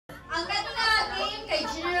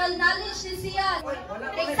knowledge ni siya.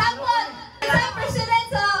 Example, sa president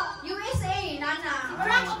sa USA, Nana.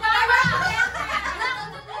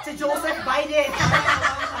 Si Joseph Biden.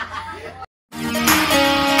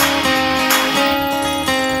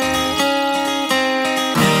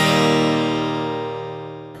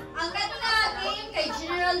 Ang kanina game kay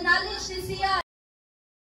general knowledge ni siya.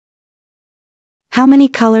 How many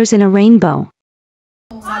colors in a rainbow?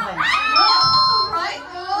 7. Right?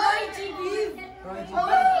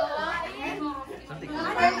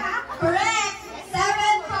 Correct.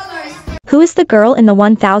 7 colors. Who is the girl in the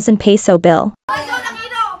 1,000 peso bill?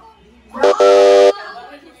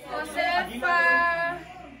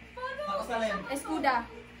 Escuda.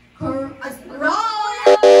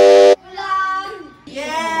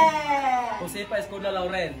 Yeah! Josefa Escuda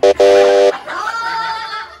Lauren.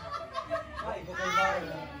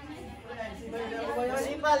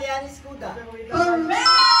 Si Palian Escuda.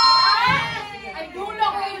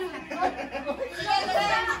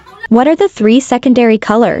 What are the 3 secondary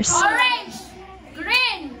colors? Orange,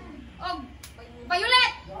 green,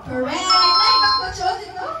 violet. Correct.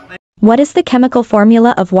 What is the chemical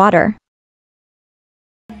formula of water?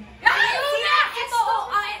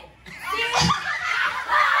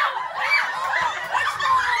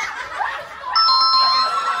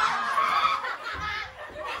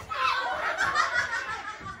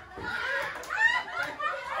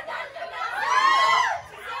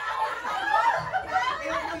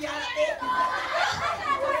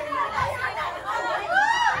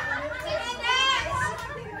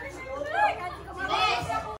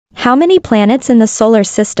 How many planets in the solar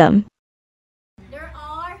system? There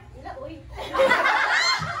are 8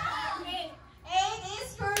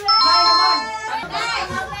 is correct.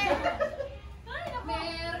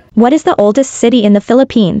 What is the oldest city in the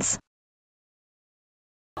Philippines?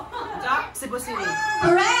 Cebu City.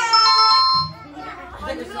 Correct.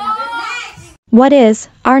 What is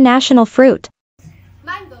our national fruit?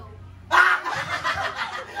 Mango.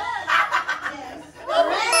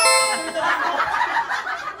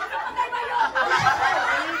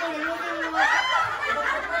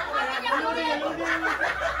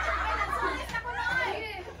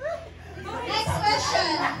 Next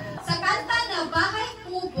question. Sa kanta na Bahay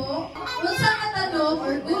Kubo, unsang katanong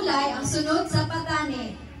or gulay ang sunod sa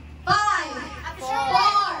patane? 5,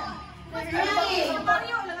 4, 3,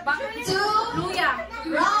 2, luya.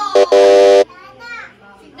 Wrong.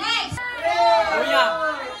 Next. Luya.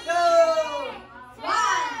 Go! 1.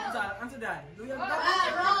 Ano dyan? Luya.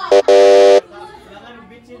 Wrong.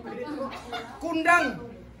 Kundang.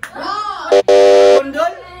 Wrong.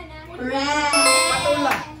 Kundol. Correct.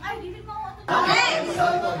 Patula. Next.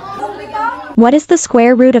 What is the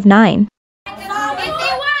square root of 9? 81.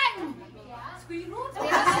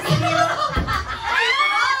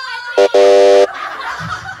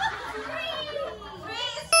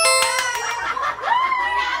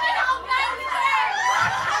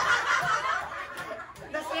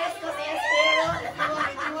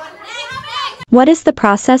 What is the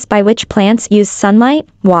process by which plants use sunlight,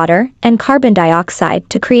 water, and carbon dioxide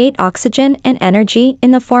to create oxygen and energy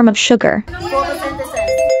in the form of sugar? Photosynthesis.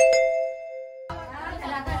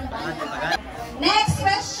 Next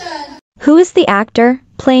question. Who is the actor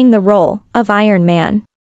playing the role of Iron Man?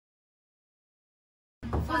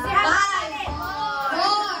 5, 4,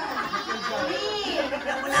 3,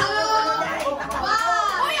 2, 1.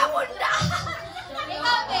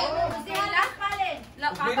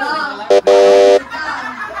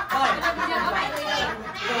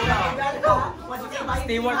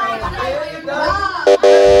 Stewart.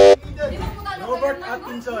 Robert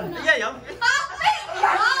Atkinson. Yeah, yeah.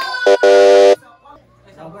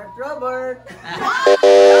 Robert.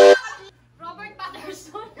 Robert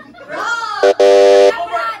Patterson.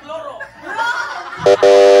 Robert Loro. Wrong.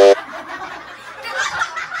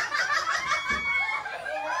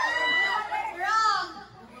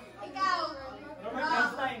 Ikaw.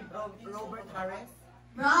 Robert Harris.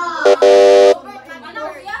 Wrong.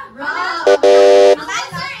 Wrong. The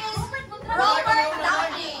answer is Robert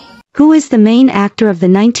Downey. Who is the main actor of the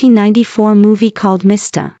 1994 movie called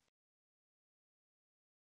Mista?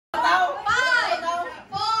 5,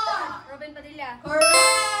 4. Robin Padilla.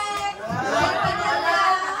 Correct.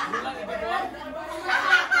 Robin Padilla.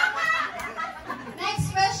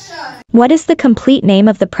 Next question. What is the complete name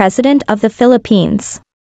of the President of the Philippines?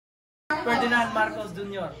 Ferdinand Marcos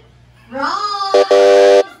Jr. Wrong.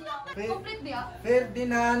 Complete ba?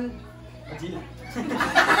 Ferdinand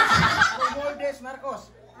Romualdez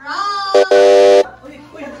Marcos. Wrong.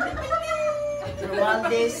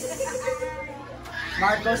 Romualdez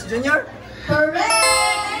Marcos Jr.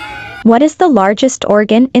 Correct. What is the largest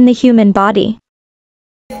organ in the human body?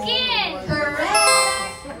 Skin.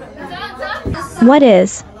 What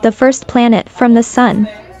is the first planet from the sun?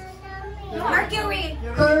 Mercury.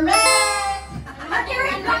 Correct!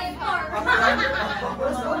 Mercury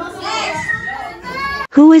Next!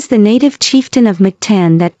 Who is the native chieftain of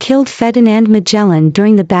Mactan that killed Ferdinand Magellan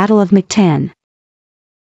during the Battle of Mactan?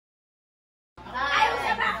 5,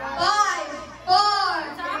 4,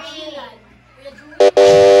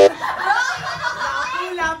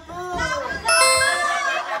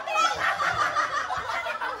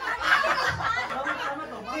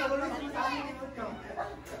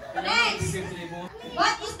 Next!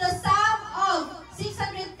 What is the sum of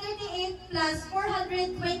 638 plus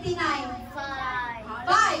 429? 5.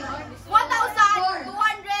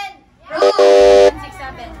 1,200. Wrong!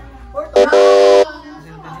 67. Wrong!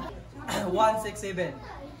 167.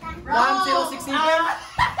 Wrong!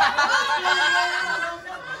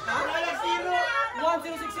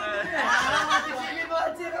 1067.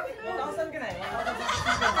 1067 ka na eh. 1,000.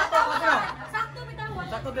 Sakto bitawan.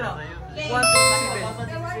 Sakto din ako.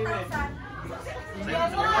 1,067.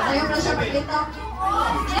 Ayaw na siya maglito.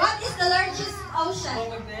 What is the largest ocean?